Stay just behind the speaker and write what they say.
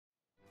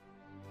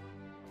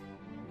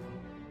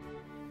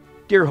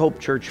Dear Hope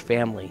Church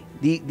family,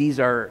 these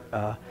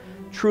are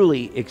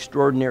truly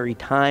extraordinary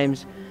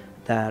times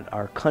that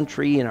our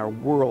country and our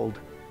world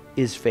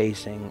is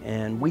facing,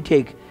 and we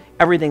take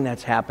everything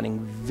that's happening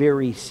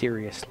very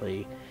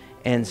seriously.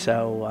 And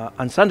so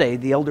on Sunday,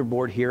 the elder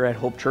board here at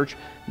Hope Church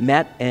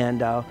met,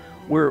 and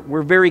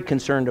we're very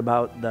concerned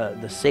about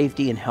the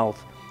safety and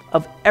health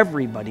of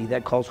everybody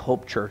that calls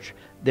Hope Church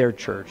their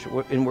church.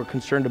 And we're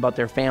concerned about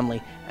their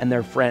family and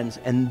their friends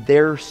and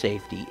their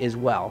safety as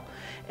well.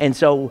 And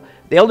so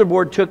the elder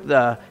board took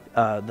the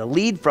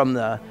lead from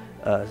the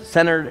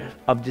Center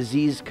of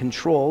Disease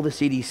Control, the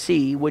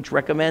CDC, which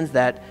recommends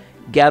that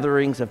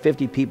gatherings of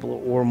 50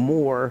 people or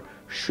more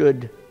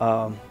should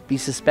be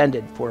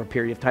suspended for a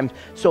period of time.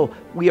 So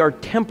we are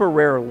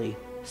temporarily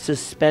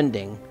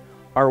suspending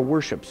our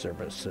worship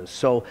services.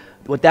 So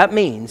what that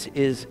means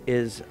is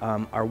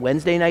our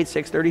Wednesday night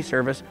 6:30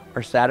 service,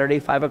 our Saturday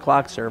 5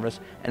 o'clock service,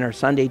 and our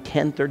Sunday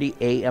 10:30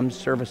 a.m.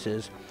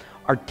 services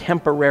are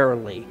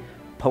temporarily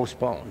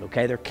postponed,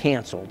 okay? They're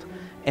canceled.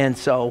 And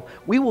so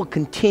we will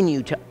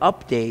continue to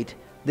update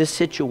this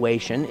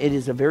situation. It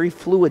is a very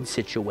fluid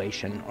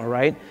situation, all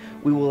right?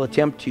 We will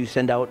attempt to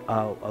send out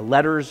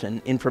letters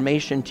and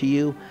information to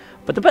you.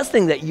 But the best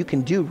thing that you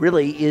can do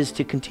really is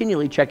to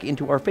continually check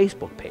into our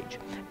Facebook page,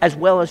 as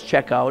well as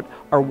check out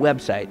our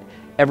website,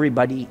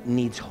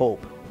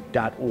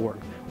 everybodyneedshope.org.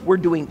 We're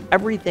doing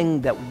everything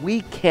that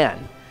we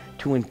can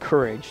to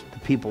encourage the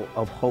people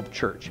of Hope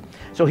Church.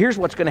 So here's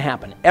what's going to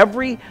happen.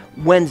 Every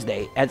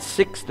Wednesday at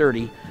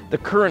 6:30, the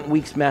current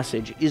week's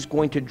message is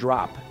going to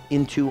drop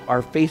into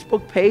our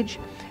Facebook page,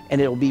 and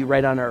it'll be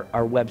right on our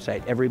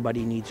website,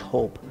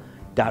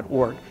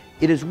 everybodyneedshope.org.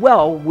 It as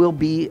well will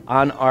be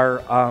on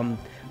our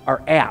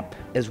app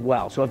as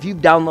well. So if you've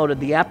downloaded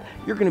the app,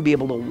 you're going to be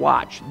able to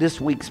watch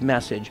this week's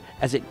message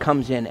as it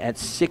comes in at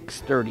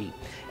 6:30.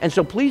 And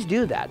so please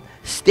do that.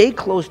 Stay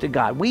close to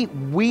God. We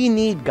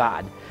need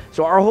God.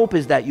 So our hope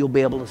is that you'll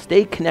be able to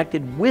stay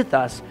connected with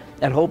us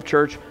at Hope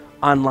Church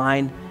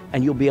online,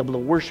 and you'll be able to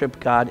worship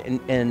God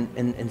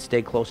and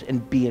stay close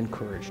and be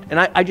encouraged.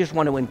 And I just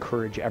want to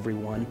encourage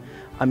everyone.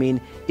 I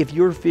mean, if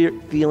you're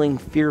feeling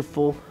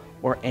fearful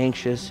or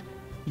anxious,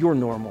 you're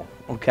normal,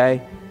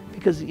 okay?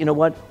 Because you know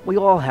what? We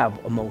all have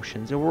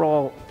emotions, and we're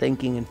all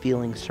thinking and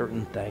feeling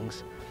certain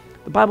things.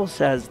 The Bible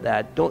says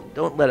that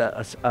don't let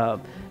us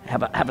have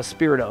a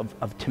spirit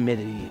of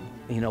timidity,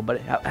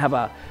 but have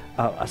a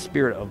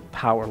spirit of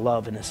power,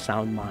 love, and a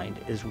sound mind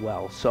as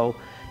well. So,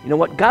 you know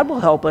what? God will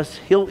help us.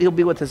 He'll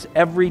be with us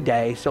every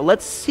day. So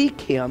let's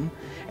seek Him.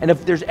 And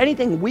if there's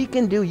anything we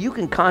can do, you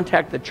can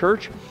contact the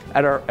church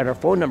at our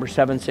phone number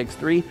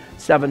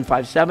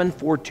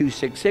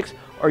 763-757-4266,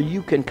 or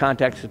you can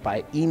contact us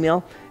by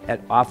email at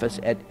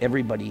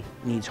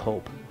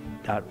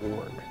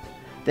office@everybodyneedshope.org.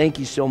 Thank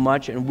you so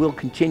much, and we'll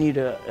continue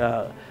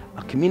to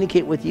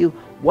communicate with you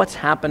what's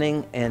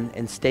happening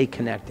and stay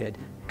connected.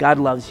 God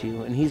loves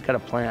you, and He's got a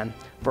plan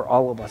for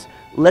all of us.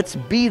 Let's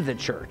be the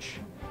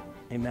church.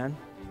 Amen.